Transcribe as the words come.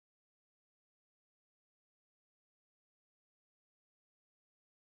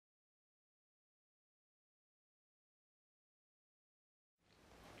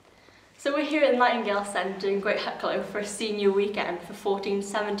So we're here at the Nightingale Centre in Great Hucklow for a senior weekend for 14 to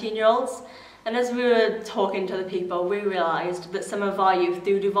 17-year-olds. And as we were talking to the people, we realised that some of our youth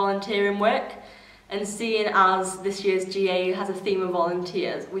do volunteering work. And seeing as this year's GA has a theme of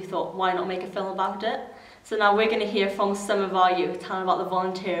volunteers, we thought, why not make a film about it? So now we're going to hear from some of our youth telling about the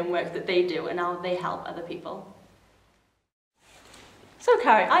volunteering work that they do and how they help other people. So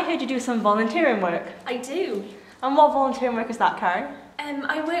Carrie, I heard you do some volunteering work. I do. And what volunteering work is that, Carrie?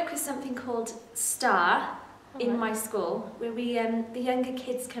 I work with something called STAR in my school, where we the younger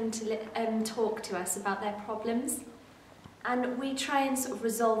kids come to talk to us about their problems, and we try and sort of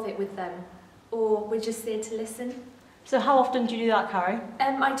resolve it with them, or we're just there to listen. So how often do you do that, Carrie?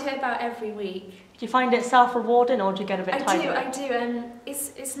 I do it about every week. Do you find it self-rewarding, or do you get a bit tired? I do.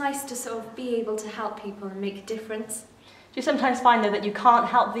 It's nice to sort of be able to help people and make a difference. Do you sometimes find though that you can't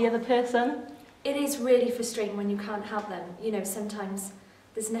help the other person? It is really frustrating when you can't help them. You know, sometimes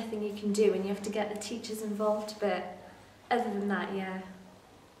there's nothing you can do and you have to get the teachers involved, but other than that, yeah.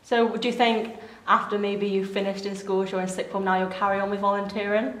 So do you think after maybe you've finished in school, you're in sixth form now, you'll carry on with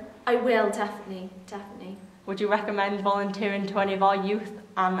volunteering? I will, definitely. Would you recommend volunteering to any of our youth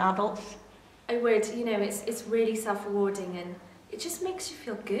and adults? I would. You know, it's really self-rewarding and it just makes you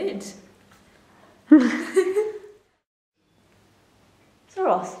feel good. So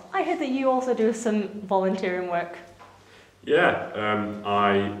Ross, I heard that you also do some volunteering work. Yeah,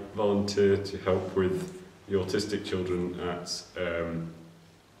 I volunteer to help with the autistic children at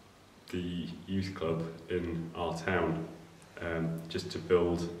the youth club in our town, just to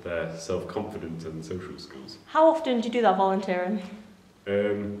build their self-confidence and social skills. How often do you do that volunteering?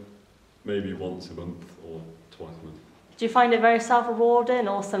 Maybe once a month or twice a month. Do you find it very self-rewarding,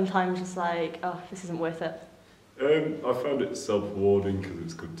 or sometimes just like, oh, this isn't worth it? I found it self-rewarding because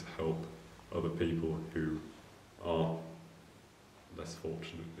it's good to help other people who are less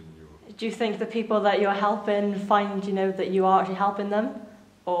fortunate than you are. Do you think the people that you're helping find, you know, that you are actually helping them?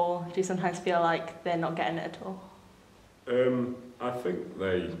 Or do you sometimes feel like they're not getting it at all? I think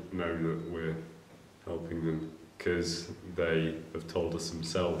they know that we're helping them because they have told us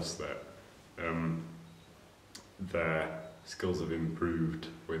themselves that their skills have improved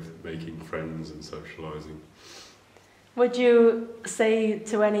with making friends and socialising. Would you say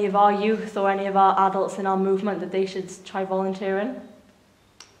to any of our youth or any of our adults in our movement that they should try volunteering?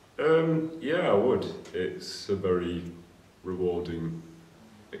 Yeah, I would. It's a very rewarding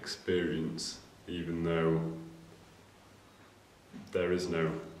experience, even though there is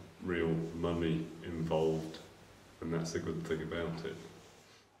no real money involved, and that's a good thing about it.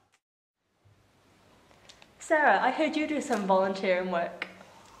 Sarah, I heard you do some volunteering work.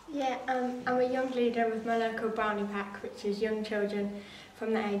 Yeah, I'm a young leader with my local Brownie Pack, which is young children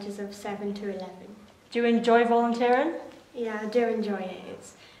from the ages of 7 to 11. Do you enjoy volunteering? Yeah, I do enjoy it.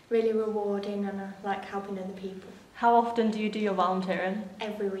 It's really rewarding and I like helping other people. How often do you do your volunteering?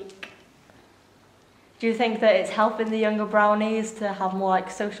 Every week. Do you think that it's helping the younger brownies to have more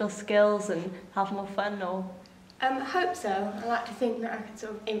like social skills and have more fun, or? I hope so. I like to think that I can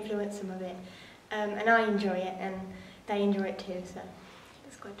sort of influence some of it. And I enjoy it and they enjoy it too, so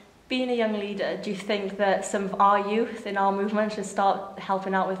it's good. Being a young leader, do you think that some of our youth in our movement should start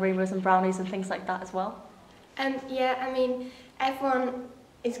helping out with rainbows and brownies and things like that as well? Yeah, I mean, everyone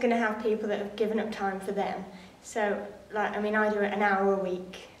is going to have people that have given up time for them. So, like, I mean, I do it an hour a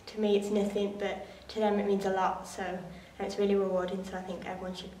week. To me, it's nothing, but to them it means a lot. So, and it's really rewarding. So I think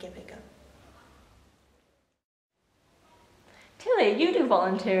everyone should give it a go. Tilly, you do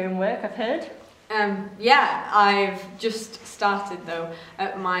volunteering work, I've heard. Yeah, I've just started though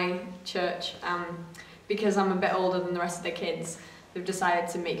at my church because I'm a bit older than the rest of the kids. They've decided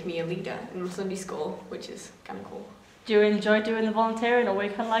to make me a leader in my Sunday school, which is kind of cool. Do you enjoy doing the volunteering, or were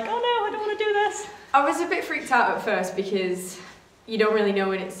you kind of like, oh no, I don't want to do this? I was a bit freaked out at first because you don't really know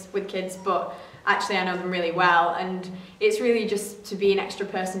when it's with kids, but actually I know them really well, and it's really just to be an extra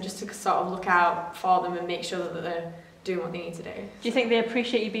person, just to sort of look out for them and make sure that they're doing what they need to do. Do you think they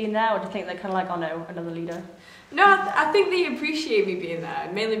appreciate you being there, or do you think they're kind of like, oh no, another leader? No, I think they appreciate me being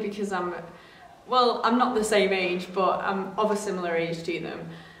there, mainly because I'm not the same age, but I'm of a similar age to them.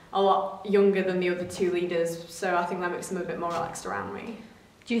 A lot younger than the other two leaders, so I think that makes them a bit more relaxed around me.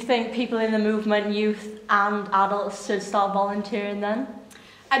 Do you think people in the movement, youth and adults, should start volunteering then?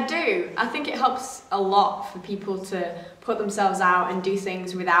 I do. I think it helps a lot for people to put themselves out and do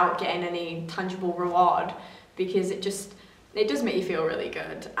things without getting any tangible reward, because it does make you feel really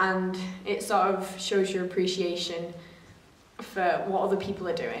good, and it sort of shows your appreciation for what other people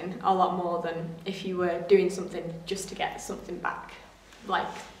are doing a lot more than if you were doing something just to get something back, like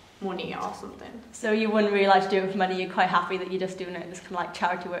money or something. So you wouldn't really like to do it for money, you're quite happy that you're just doing it, just kind of like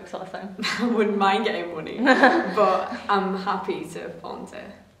charity work sort of thing? I wouldn't mind getting money, but I'm happy to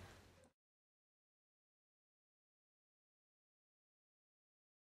volunteer.